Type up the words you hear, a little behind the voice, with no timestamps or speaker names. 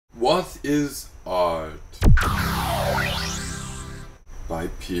What is art? By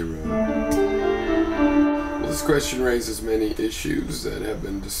Piero. Well, this question raises many issues that have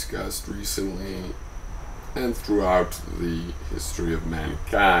been discussed recently and throughout the history of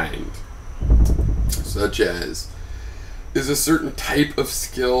mankind, such as, is a certain type of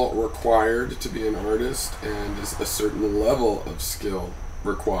skill required to be an artist, and is a certain level of skill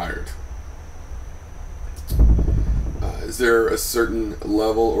required? Is there a certain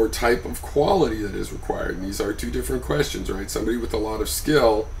level or type of quality that is required? And these are two different questions, right? Somebody with a lot of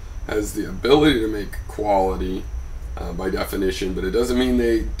skill has the ability to make quality by definition, but it doesn't mean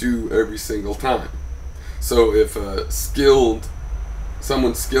they do every single time. So if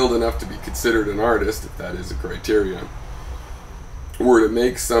someone skilled enough to be considered an artist, if that is a criteria, were to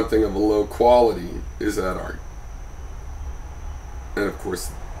make something of a low quality, is that art? And of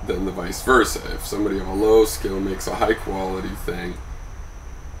course, then the vice versa. If somebody of a low skill makes a high quality thing,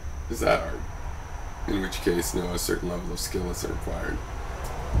 is that art? In which case, no, a certain level of skill is required.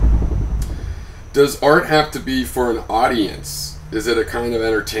 Does art have to be for an audience? Is it a kind of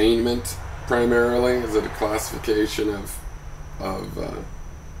entertainment primarily? Is it a classification of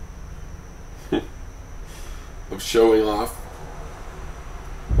showing off?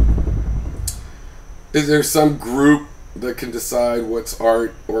 Is there some group that can decide what's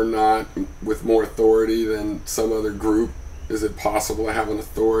art or not with more authority than some other group? Is it possible to have an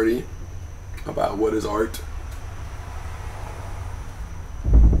authority about what is art?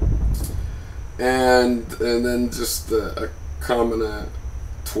 And then just a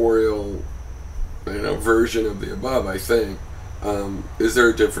combinatorial, version of the above, I think. Is there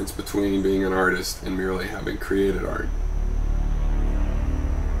a difference between being an artist and merely having created art?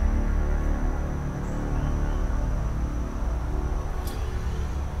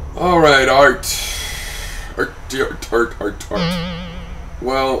 Alright, art.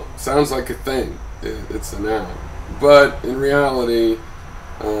 Well, sounds like a thing. It's a noun. But in reality,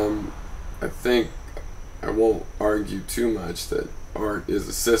 I think I won't argue too much that art is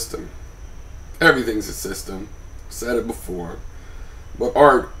a system. Everything's a system. I've said it before. But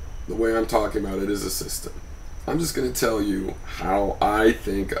art, the way I'm talking about it, is a system. I'm just going to tell you how I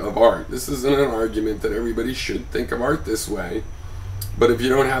think of art. This isn't an argument that everybody should think of art this way. But if you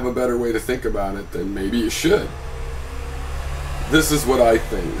don't have a better way to think about it, then maybe you should. This is what I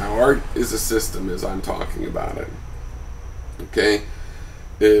think. Now, art is a system as I'm talking about it. Okay?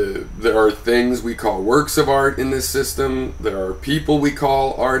 There are things we call works of art in this system. There are people we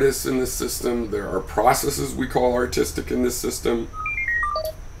call artists in this system. There are processes we call artistic in this system.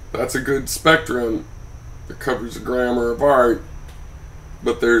 That's a good spectrum that covers the grammar of art.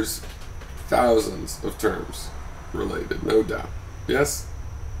 But there's thousands of terms related, no doubt. Yes?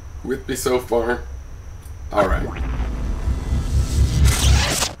 With me so far? Alright.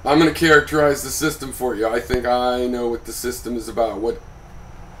 I'm going to characterize the system for you. I think I know what the system is about, what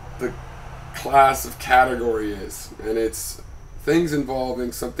the class of category is. And it's things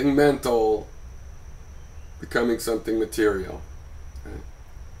involving something mental becoming something material. Okay?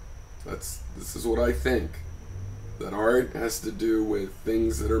 This is what I think. That art has to do with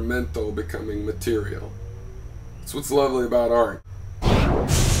things that are mental becoming material. That's what's lovely about art.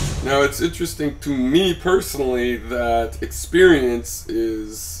 Now, it's interesting to me personally that experience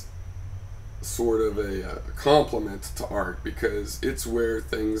is sort of a complement to art, because it's where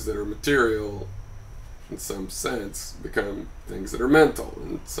things that are material in some sense become things that are mental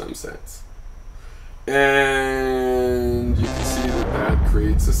in some sense. And you can see that that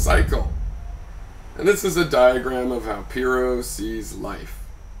creates a cycle. And this is a diagram of how Piero sees life.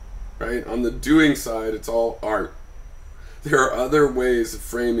 Right? On the doing side, it's all art. There are other ways of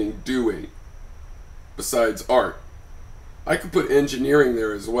framing doing besides art. I could put engineering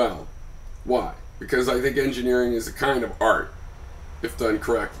there as well. Why? Because I think engineering is a kind of art, if done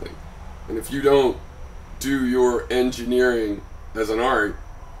correctly. And if you don't do your engineering as an art,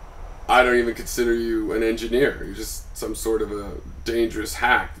 I don't even consider you an engineer. You're just some sort of a dangerous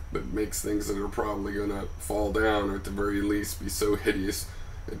hack that makes things that are probably going to fall down, or at the very least be so hideous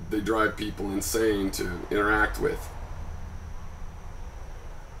that they drive people insane to interact with.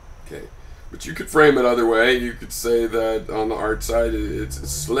 Okay, but you could frame it other way. You could say that on the art side it's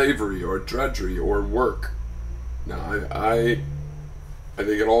slavery or drudgery or work. Now, I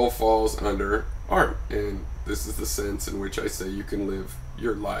think it all falls under art, and this is the sense in which I say you can live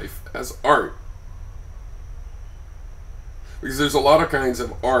your life as art. Because there's a lot of kinds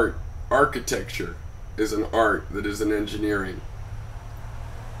of art. Architecture is an art that is an engineering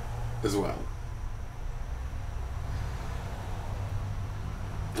as well.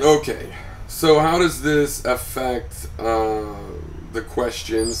 Okay, so how does this affect the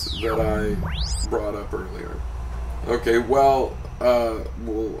questions that I brought up earlier. Okay, well,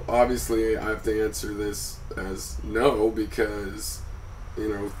 obviously I have to answer this as no, because, you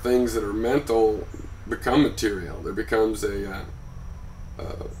know, things that are mental become material. There becomes an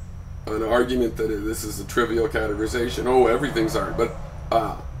argument that this is a trivial categorization. Oh, everything's art, but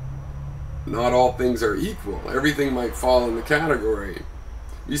not all things are equal. Everything might fall in the category.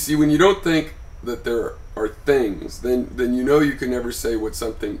 You see, when you don't think that there are things, then you know you can never say what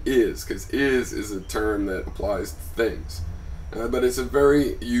something is, because is a term that applies to things. But it's a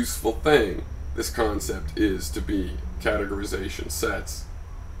very useful thing, this concept is to be categorization sets.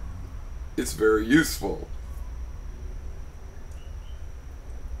 It's very useful.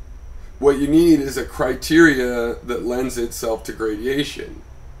 What you need is a criteria that lends itself to gradation,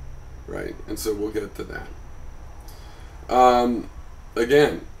 right? And so we'll get to that.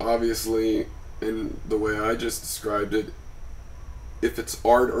 Again, obviously, in the way I just described it, if it's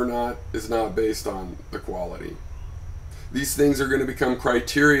art or not is not based on the quality. These things are going to become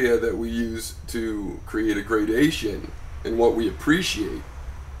criteria that we use to create a gradation in what we appreciate,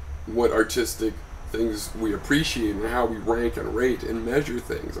 what artistic things we appreciate, and how we rank and rate and measure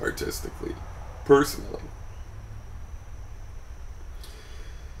things artistically, personally.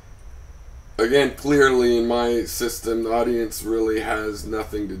 Again, clearly in my system, the audience really has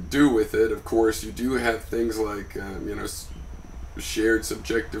nothing to do with it. Of course, you do have things like, you know, shared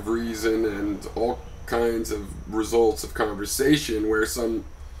subjective reason and all kinds of results of conversation where some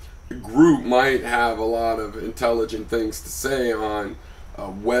group might have a lot of intelligent things to say on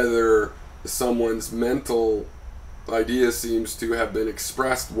whether someone's mental idea seems to have been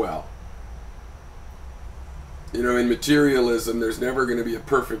expressed well. You know, in materialism, there's never going to be a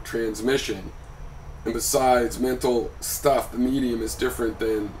perfect transmission. And besides, mental stuff, the medium is different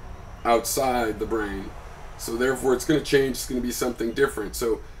than outside the brain. So therefore, it's going to change. It's going to be something different.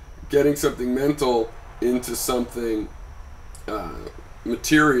 So getting something mental into something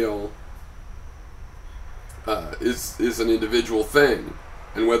material is an individual thing.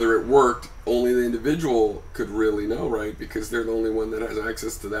 And whether it worked, only the individual could really know, right? Because they're the only one that has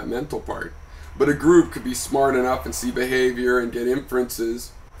access to that mental part. But a group could be smart enough and see behavior and get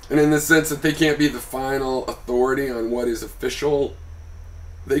inferences. And in the sense that they can't be the final authority on what is official,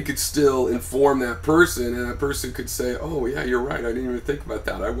 they could still inform that person, and that person could say, oh yeah, you're right, I didn't even think about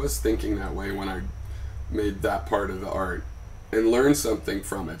that. I was thinking that way when I made that part of the art, and learn something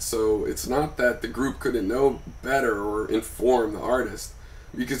from it. So it's not that the group couldn't know better or inform the artist.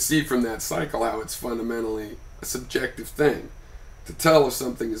 You can see from that cycle how it's fundamentally a subjective thing. To tell if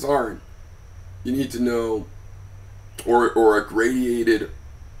something is art, you need to know, or a gradated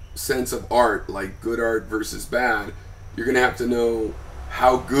sense of art, like good art versus bad, you're going to have to know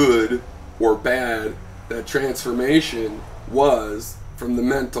how good or bad that transformation was from the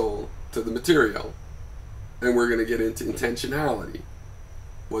mental to the material. And we're going to get into intentionality.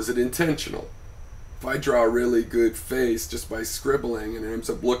 Was it intentional? If I draw a really good face just by scribbling and it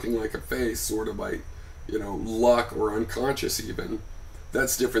ends up looking like a face, sort of by, you know, luck or unconscious even,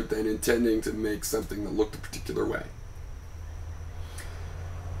 that's different than intending to make something that looked a particular way.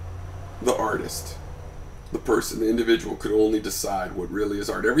 The artist, the person, the individual could only decide what really is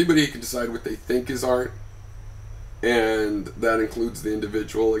art. Everybody can decide what they think is art, and that includes the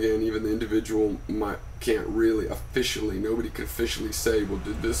individual. Again, even the individual can't really officially, nobody can officially say, well,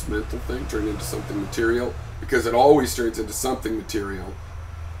 did this mental thing turn into something material? Because it always turns into something material.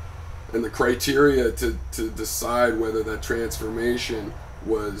 And the criteria to decide whether that transformation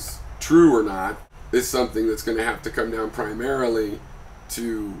was true or not is something that's going to have to come down primarily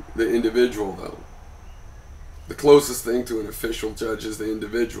to the individual, though. The closest thing to an official judge is the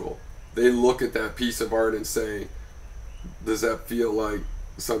individual. They look at that piece of art and say, does that feel like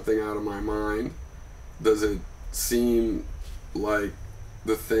something out of my mind? Does it seem like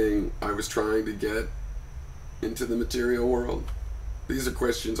the thing I was trying to get into the material world? These are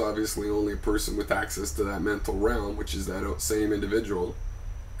questions obviously only a person with access to that mental realm, which is that same individual,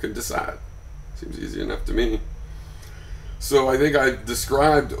 can decide. Seems easy enough to me. So I think I've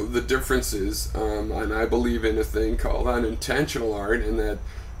described the differences, and I believe in a thing called unintentional art, and that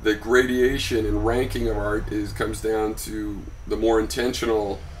the gradation and ranking of art comes down to the more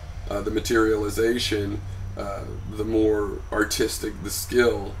intentional the materialization, the more artistic the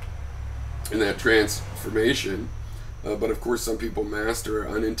skill in that transformation. But of course some people master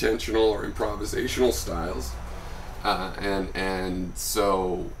unintentional or improvisational styles, and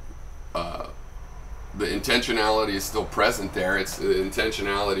so the intentionality is still present there. It's the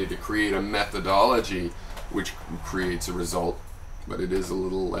intentionality to create a methodology which creates a result, but it is a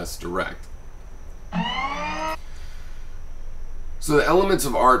little less direct. So the elements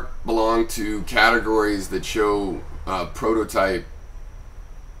of art belong to categories that show prototype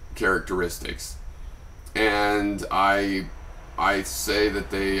characteristics, and I say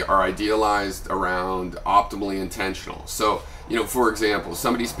that they are idealized around optimally intentional. So, for example,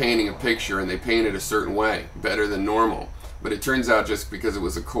 somebody's painting a picture and they paint it a certain way, better than normal, but it turns out just because it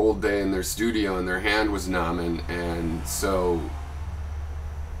was a cold day in their studio and their hand was numb, and so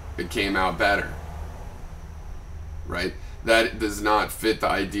it came out better, right? That does not fit the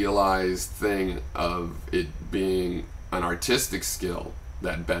idealized thing of it being an artistic skill,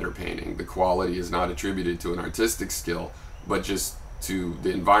 that better painting. The quality is not attributed to an artistic skill, but just to the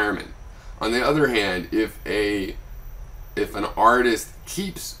environment. On the other hand, if an artist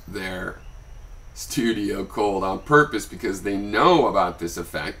keeps their studio cold on purpose because they know about this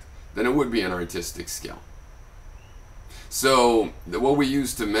effect, then it would be an artistic skill. So what we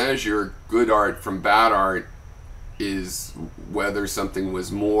use to measure good art from bad art is whether something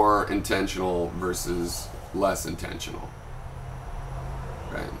was more intentional versus less intentional,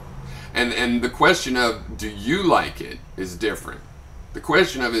 right? And the question of, do you like it, is different. The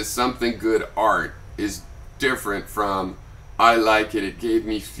question of, is something good art, is different from, I like it, it gave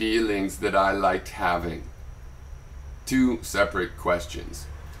me feelings that I liked having. Two separate questions.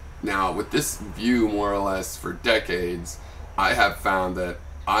 Now, with this view, more or less, for decades, I have found that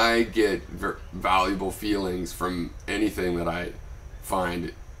I get valuable feelings from anything that I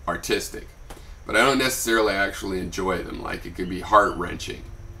find artistic, but I don't necessarily actually enjoy them. Like, it could be heart-wrenching,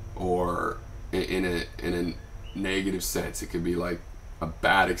 or in a negative sense, it could be like a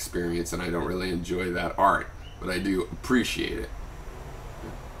bad experience and I don't really enjoy that art, but I do appreciate it.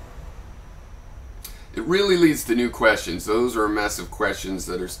 It really leads to new questions. Those are a mess of questions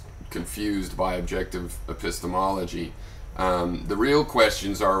that are confused by objective epistemology. The real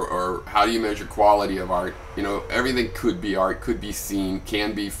questions are how do you measure quality of art? Everything could be art, could be seen,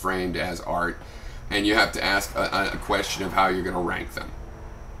 can be framed as art, and you have to ask a question of how you're going to rank them,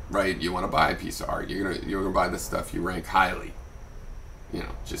 right? You want to buy a piece of art, you're gonna buy the stuff you rank highly,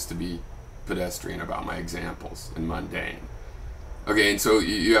 just to be pedestrian about my examples and mundane. Okay, and so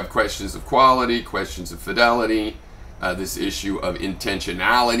you have questions of quality, questions of fidelity. This issue of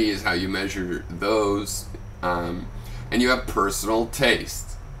intentionality is how you measure those. And you have personal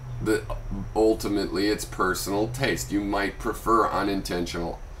taste. Ultimately, it's personal taste. You might prefer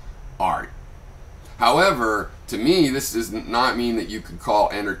unintentional art. However, to me, this does not mean that you could call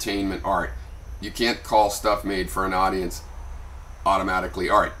entertainment art. You can't call stuff made for an audience automatically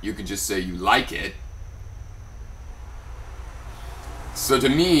art. You could just say you like it. So to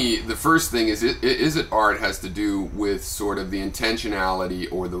me, the first thing is it art has to do with sort of the intentionality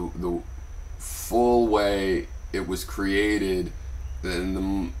or the full way it was created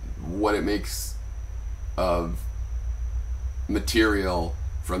and what it makes of material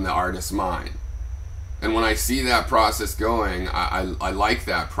from the artist's mind. And when I see that process going, I like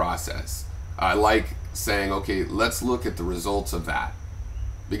that process. I like saying, okay, let's look at the results of that.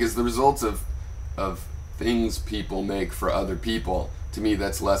 Because the results of things people make for other people, to me,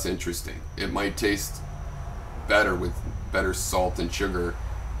 that's less interesting. It might taste better with better salt and sugar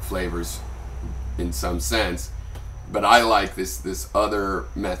flavors in some sense, but I like this other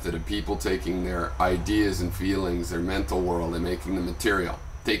method of people taking their ideas and feelings, their mental world, and making the material.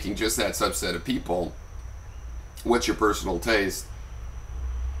 Taking just that subset of people, what's your personal taste?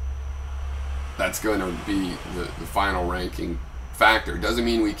 That's going to be the final ranking factor. Doesn't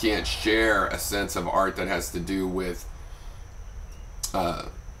mean we can't share a sense of art that has to do with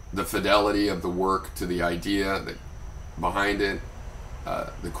the fidelity of the work to the idea behind it,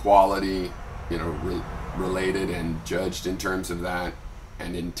 the quality, related and judged in terms of that,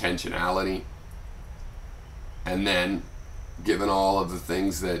 and intentionality. And then, given all of the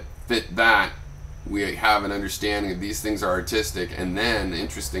things that fit that, we have an understanding of these things are artistic, and then the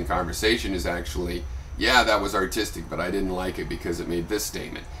interesting conversation is actually, yeah, that was artistic, but I didn't like it because it made this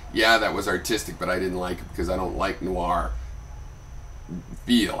statement. Yeah, that was artistic, but I didn't like it because I don't like noir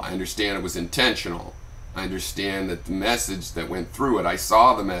feel. I understand it was intentional. I understand that the message that went through it, I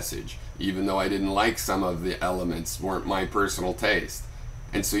saw the message, even though I didn't like some of the elements, weren't my personal taste.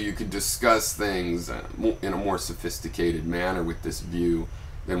 And so you could discuss things in a more sophisticated manner with this view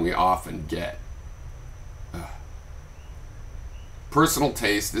than we often get. Personal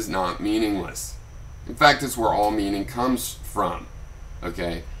taste is not meaningless. In fact, it's where all meaning comes from.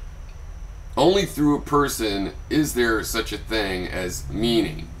 Okay? Only through a person is there such a thing as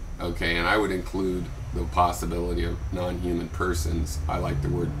meaning. Okay? And I would include the possibility of non-human persons. I like the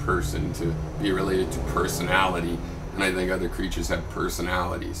word person to be related to personality, and I think other creatures have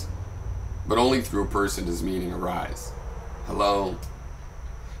personalities. But only through a person does meaning arise. Hello?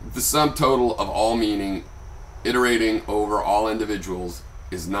 If the sum total of all meaning iterating over all individuals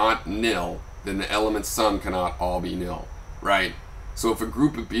is not nil, then the element sum cannot all be nil, right? So if a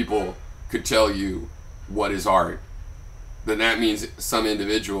group of people could tell you what is art, then that means some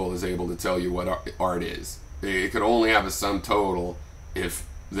individual is able to tell you what art is. It could only have a sum total if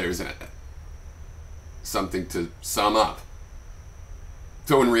there's something to sum up.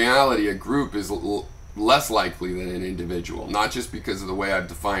 So in reality, a group is less likely than an individual, not just because of the way I've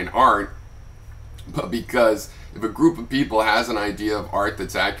defined art, but because if a group of people has an idea of art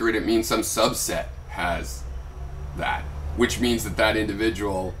that's accurate, it means some subset has that, which means that that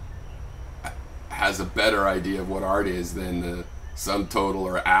individual has a better idea of what art is than the sum total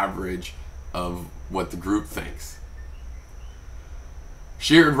or average of what the group thinks.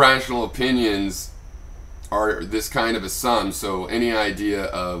 Shared rational opinions are this kind of a sum, so any idea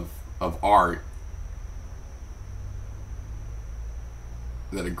of art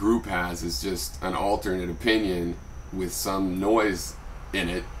that a group has is just an alternate opinion with some noise in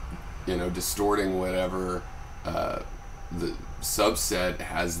it, you know, distorting whatever the subset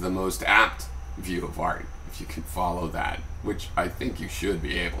has the most apt view of art, if you can follow that, which I think you should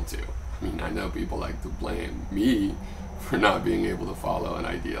be able to. I mean, I know people like to blame me for not being able to follow an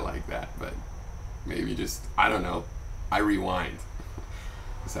idea like that, but maybe just, I don't know, I rewind.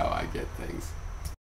 That's how I get things.